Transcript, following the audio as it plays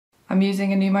I'm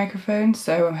using a new microphone,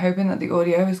 so I'm hoping that the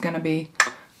audio is going to be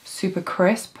super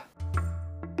crisp.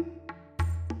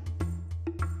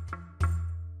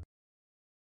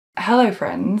 Hello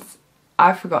friends,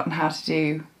 I've forgotten how to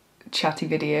do chatty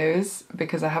videos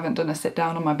because I haven't done a sit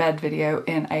down on my bed video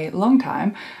in a long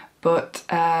time, but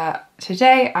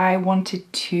today I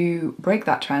wanted to break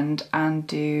that trend and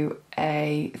do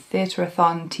a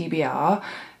Theatre-a-thon TBR.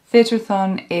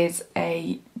 Theatre-a-thon is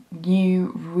a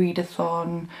new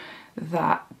readathon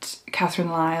that Catherine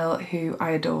Lyle, who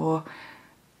I adore,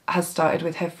 has started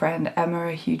with her friend Emma,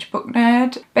 a huge book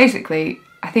nerd. Basically,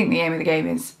 I think the aim of the game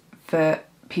is for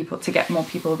people to get more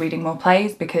people reading more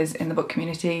plays, because in the book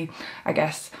community, I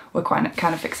guess we're kind of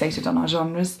fixated on our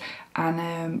genres,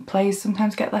 and plays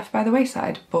sometimes get left by the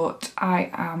wayside. But I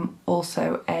am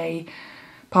also a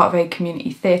part of a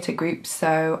community theatre group,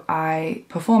 so I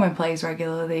perform in plays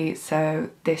regularly, so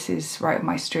this is right up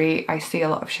my street. I see a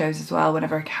lot of shows as well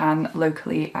whenever I can,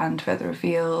 locally and further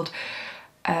afield.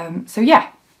 So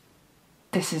yeah,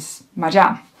 this is my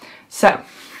jam. So,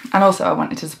 and also I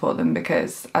wanted to support them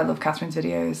because I love Catherine's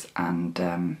videos,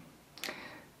 and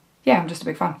yeah, I'm just a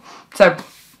big fan. So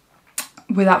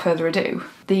without further ado,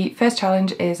 the first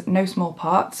challenge is No Small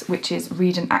Parts, which is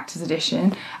Read an Actors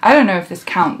Edition. I don't know if this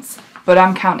counts, but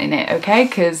I'm counting it, okay?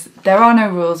 Because there are no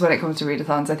rules when it comes to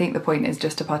readathons. I think the point is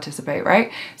just to participate,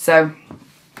 right? So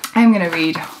I'm going to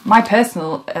read my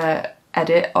personal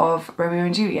edit of Romeo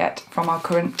and Juliet from our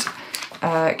current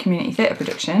community theatre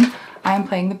production. I am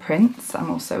playing the Prince. I'm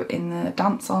also in the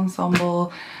dance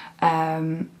ensemble,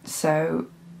 so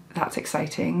that's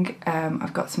exciting.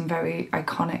 I've got some very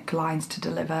iconic lines to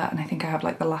deliver, and I think I have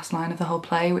like the last line of the whole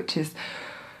play, which is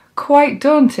quite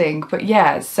daunting. But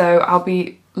yeah, so I'll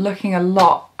be looking a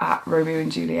lot at Romeo and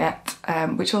Juliet,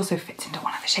 which also fits into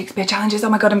one of the Shakespeare challenges. Oh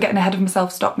my god, I'm getting ahead of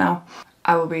myself, stop now.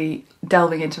 I will be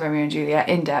delving into Romeo and Juliet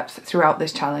in depth throughout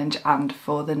this challenge and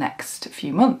for the next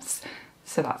few months.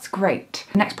 So that's great.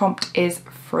 The next prompt is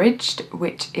Fridged,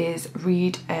 which is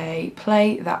read a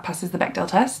play that passes the Bechdel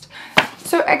test.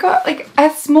 So I got like a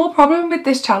small problem with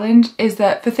this challenge is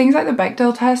that for things like the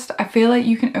Bechdel test, I feel like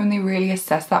you can only really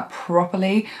assess that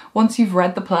properly once you've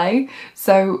read the play.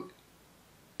 So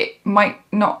it might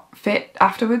not fit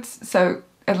afterwards. So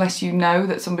unless you know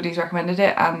that somebody's recommended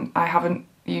it, and I haven't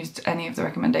used any of the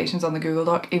recommendations on the Google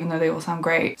Doc, even though they all sound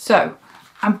great. So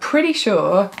I'm pretty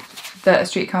sure that A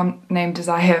Streetcar Named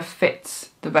Desire fits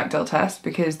the Bechdel test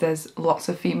because there's lots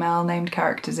of female named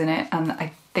characters in it, and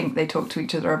I think they talk to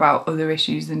each other about other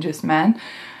issues than just men.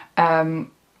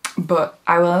 But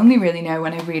I will only really know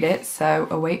when I read it, so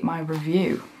await my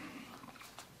review.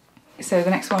 So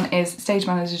the next one is Stage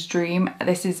Manager's Dream.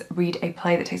 This is read a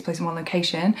play that takes place in one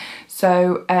location.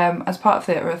 So as part of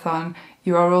Theatre-a-thon,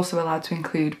 you are also allowed to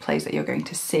include plays that you're going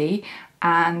to see.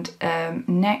 And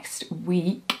next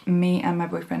week, me and my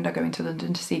boyfriend are going to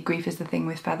London to see Grief is the Thing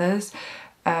with Feathers,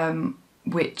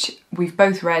 which we've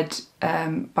both read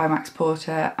by Max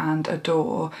Porter and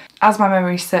adore. As my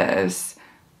memory serves,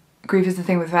 Grief is the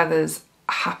Thing with Feathers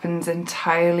happens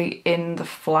entirely in the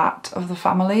flat of the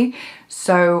family.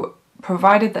 So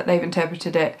provided that they've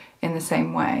interpreted it in the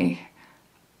same way,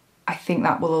 I think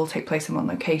that will all take place in one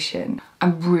location.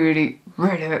 I'm really,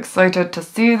 really excited to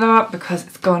see that because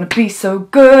it's going to be so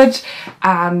good,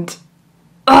 and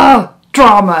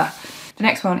drama! The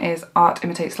next one is Art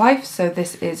Imitates Life. So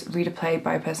this is read a play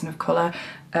by a person of colour.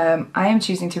 I am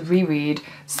choosing to reread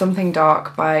Something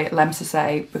Dark by Lem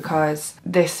Sasay because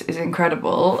this is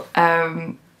incredible.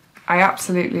 I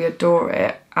absolutely adore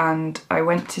it, and I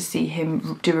went to see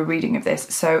him do a reading of this.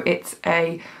 So it's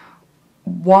a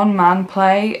one-man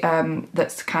play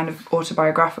that's kind of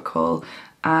autobiographical,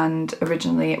 and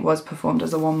originally it was performed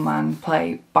as a one-man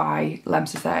play by Lem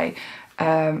Sasay,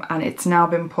 and it's now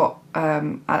been put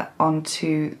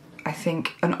onto, I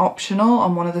think, an optional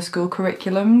on one of the school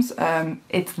curriculums.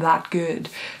 It's that good.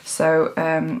 So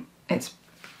it's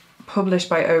published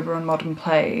by Oberon Modern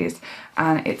Plays,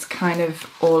 and it's kind of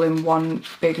all in one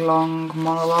big long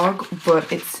monologue,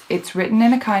 but it's written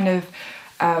in a kind of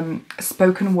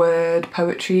spoken word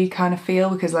poetry kind of feel,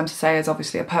 because Lem Sasay is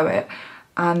obviously a poet,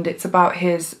 and it's about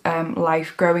his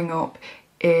life growing up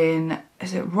in,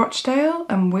 is it Rochdale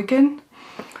and Wigan?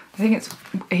 I think it's,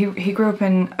 he grew up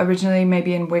in, originally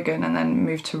maybe in Wigan, and then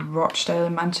moved to Rochdale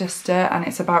in Manchester, and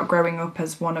it's about growing up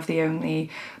as one of the only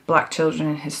black children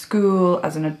in his school,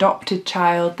 as an adopted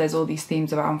child. There's all these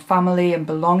themes around family and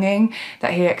belonging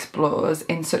that he explores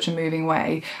in such a moving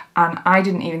way, and I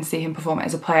didn't even see him perform it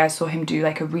as a play. I saw him do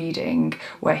like a reading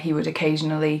where he would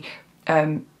occasionally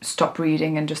stop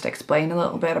reading and just explain a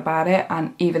little bit about it,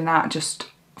 and even that just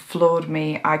floored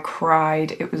me. I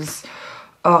cried. It was,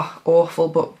 oh, awful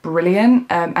but brilliant.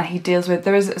 And he deals with,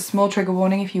 there is a small trigger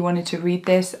warning if you wanted to read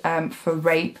this, for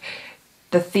rape.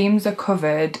 The themes are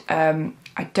covered.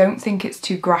 I don't think it's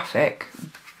too graphic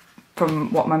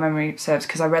from what my memory serves,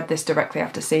 because I read this directly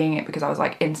after seeing it, because I was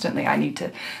like, instantly I need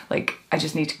to, like, I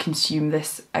just need to consume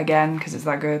this again because it's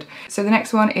that good. So the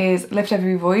next one is Lift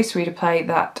Every Voice, read a play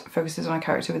that focuses on a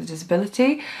character with a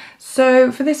disability.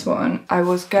 So for this one, I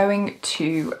was going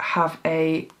to have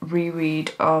a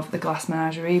reread of The Glass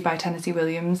Menagerie by Tennessee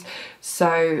Williams.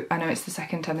 So I know it's the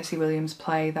second Tennessee Williams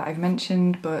play that I've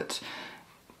mentioned, but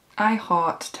I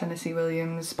heart Tennessee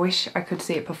Williams. I wish I could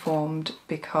see it performed,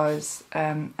 because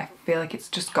I feel like it's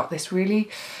just got this really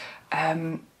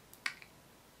and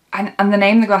the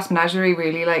name The Glass Menagerie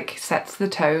really like sets the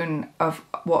tone of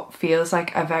what feels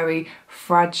like a very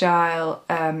fragile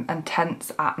and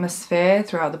tense atmosphere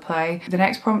throughout the play. The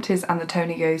next prompt is "And the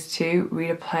Tony goes to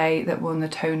read a play that won the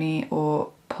Tony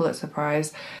or Pulitzer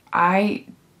Prize." I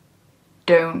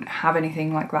don't have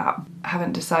anything like that. I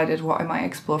haven't decided what I might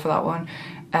explore for that one,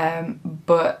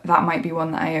 but that might be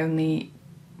one that I only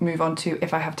move on to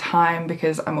if I have time,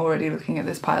 because I'm already looking at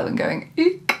this pile and going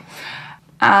eek.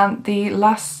 And the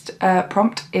last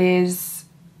prompt is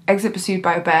 "Exit Pursued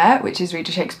by a Bear," which is read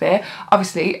a Shakespeare.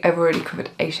 Obviously I've already covered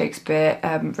a Shakespeare,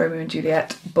 Romeo and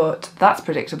Juliet, but that's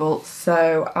predictable,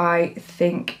 so I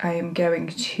think I am going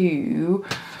to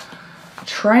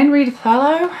try and read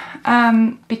Othello,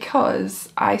 because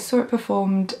I saw it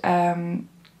performed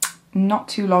not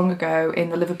too long ago in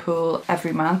the Liverpool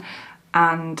Everyman,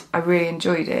 and I really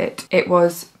enjoyed it. It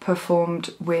was performed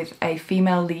with a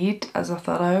female lead as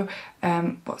Othello.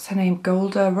 What's her name?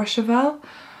 Golda Rochevelle?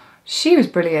 She was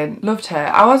brilliant, loved her.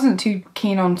 I wasn't too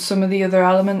keen on some of the other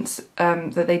elements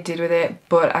that they did with it,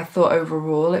 but I thought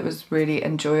overall it was really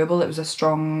enjoyable. It was a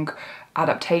strong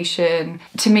adaptation.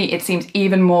 To me, it seems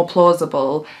even more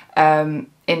plausible in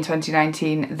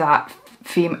 2019 that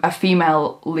a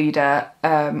female leader,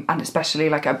 and especially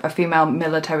like a female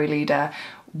military leader,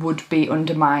 would be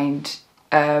undermined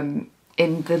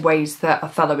in the ways that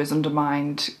Othello is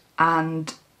undermined.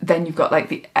 And then you've got like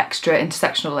the extra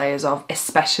intersectional layers of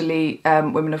especially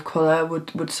women of colour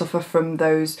would suffer from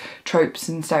those tropes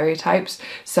and stereotypes.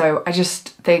 So I just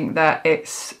think that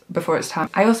it's before its time.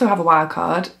 I also have a wild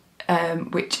card,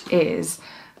 which is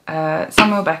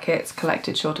Samuel Beckett's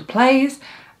collected shorter plays.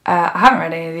 I haven't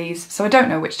read any of these, so I don't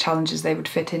know which challenges they would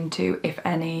fit into, if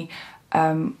any,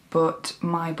 but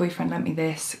my boyfriend lent me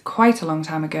this quite a long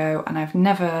time ago and I've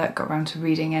never got around to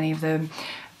reading any of them.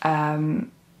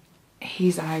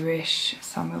 He's Irish,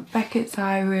 Samuel Beckett's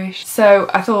Irish, so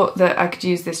I thought that I could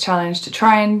use this challenge to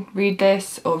try and read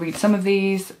this, or read some of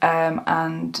these,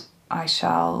 and I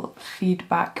shall feed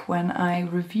back when I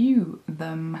review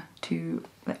them to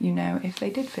let you know if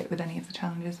they did fit with any of the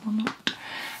challenges or not.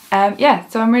 Yeah,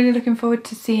 so I'm really looking forward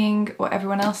to seeing what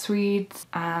everyone else reads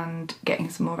and getting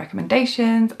some more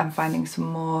recommendations and finding some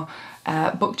more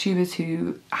booktubers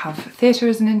who have theatre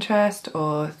as an interest,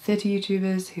 or theatre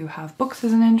YouTubers who have books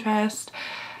as an interest.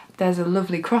 There's a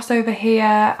lovely crossover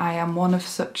here. I am one of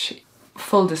such.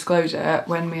 Full disclosure,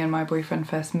 when me and my boyfriend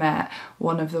first met,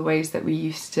 one of the ways that we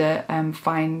used to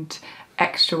find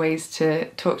extra ways to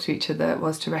talk to each other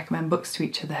was to recommend books to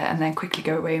each other and then quickly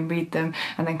go away and read them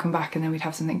and then come back and then we'd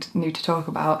have something new to talk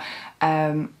about.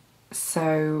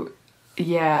 So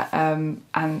yeah,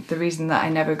 and the reason that I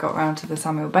never got around to the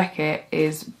Samuel Beckett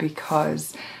is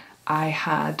because I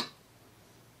had,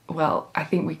 well, I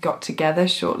think we got together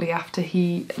shortly after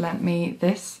he lent me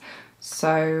this,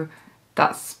 so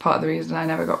that's part of the reason I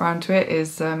never got around to it,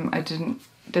 is I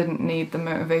didn't need the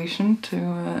motivation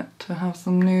to have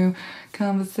some new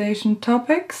conversation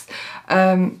topics,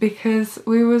 because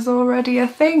we was already a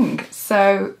thing.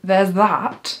 So there's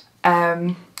that.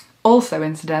 Also,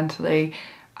 incidentally,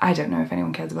 I don't know if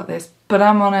anyone cares about this, but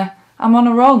I'm on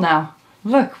a roll now.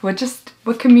 Look, we're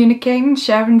communicating,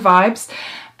 sharing vibes.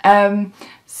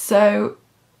 So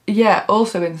yeah,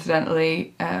 also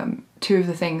incidentally, two of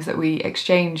the things that we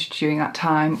exchanged during that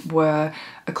time were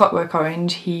A Clockwork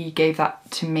Orange. He gave that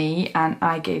to me and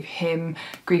I gave him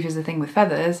Grief is a Thing with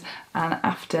Feathers, and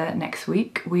after next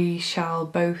week we shall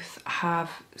both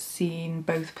have seen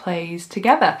both plays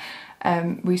together.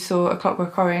 We saw A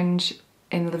Clockwork Orange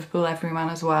in the Liverpool Everyman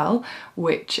as well,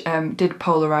 which did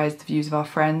polarise the views of our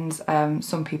friends.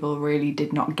 Some people really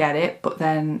did not get it, but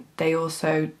then they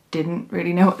also didn't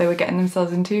really know what they were getting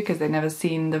themselves into because they'd never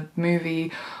seen the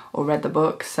movie or read the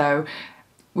book, so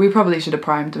we probably should have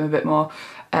primed them a bit more.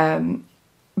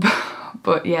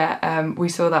 But yeah, we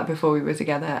saw that before we were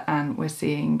together, and we're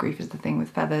seeing Grief is the Thing with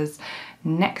Feathers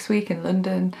next week in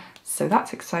London, so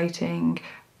that's exciting.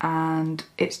 and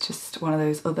it's just one of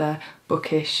those other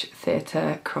bookish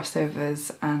theatre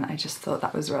crossovers, and I just thought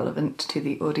that was relevant to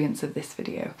the audience of this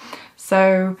video.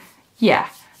 So yeah,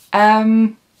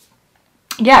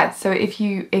 yeah, so if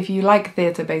you like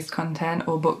theatre-based content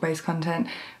or book-based content,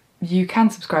 you can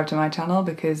subscribe to my channel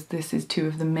because this is two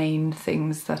of the main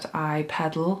things that I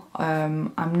peddle.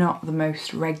 I'm not the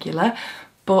most regular,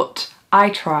 but I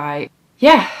try.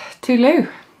 Yeah, toodaloo.